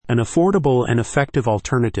an affordable and effective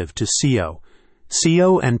alternative to SEO.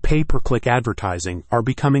 SEO and pay-per-click advertising are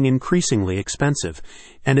becoming increasingly expensive,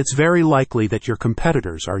 and it's very likely that your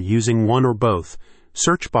competitors are using one or both.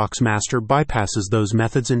 Searchbox Master bypasses those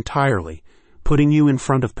methods entirely, putting you in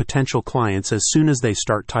front of potential clients as soon as they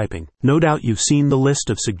start typing. No doubt you've seen the list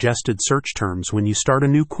of suggested search terms when you start a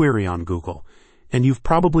new query on Google, and you've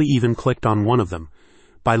probably even clicked on one of them.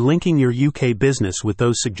 By linking your UK business with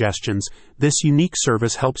those suggestions, this unique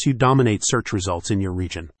service helps you dominate search results in your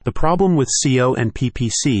region. The problem with SEO and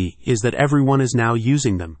PPC is that everyone is now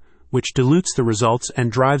using them, which dilutes the results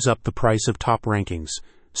and drives up the price of top rankings.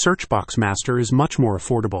 Searchbox Master is much more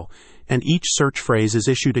affordable, and each search phrase is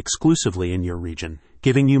issued exclusively in your region,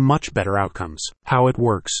 giving you much better outcomes. How it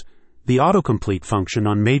works. The autocomplete function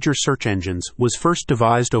on major search engines was first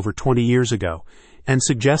devised over 20 years ago, and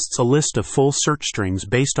suggests a list of full search strings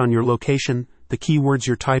based on your location, the keywords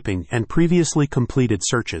you're typing, and previously completed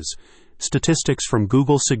searches. Statistics from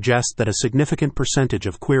Google suggest that a significant percentage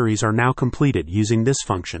of queries are now completed using this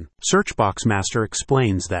function. Searchbox Master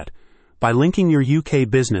explains that, by linking your UK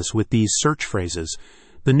business with these search phrases,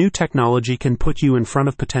 the new technology can put you in front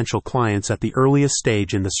of potential clients at the earliest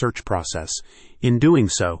stage in the search process. In doing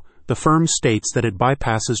so, the firm states that it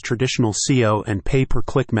bypasses traditional SEO and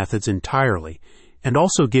pay-per-click methods entirely, and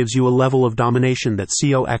also gives you a level of domination that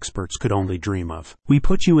SEO experts could only dream of. We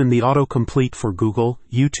put you in the autocomplete for Google,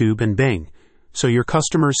 YouTube, and Bing, so your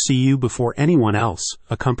customers see you before anyone else,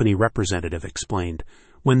 a company representative explained.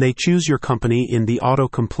 When they choose your company in the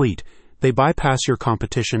autocomplete, they bypass your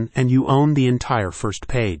competition and you own the entire first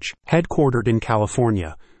page. Headquartered in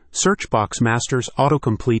California, Searchbox Master's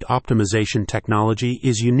autocomplete optimization technology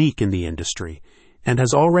is unique in the industry, and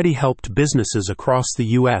has already helped businesses across the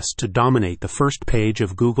U.S. to dominate the first page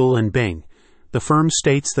of Google and Bing. The firm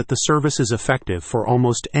states that the service is effective for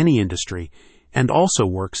almost any industry, and also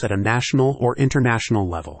works at a national or international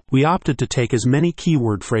level. We opted to take as many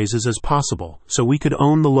keyword phrases as possible, so we could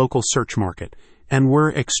own the local search market, and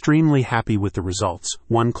we're extremely happy with the results,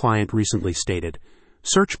 one client recently stated.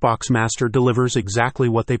 Searchbox Master delivers exactly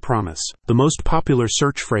what they promise. The most popular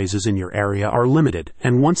search phrases in your area are limited,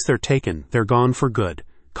 and once they're taken, they're gone for good.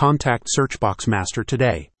 Contact Searchbox Master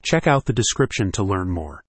today. Check out the description to learn more.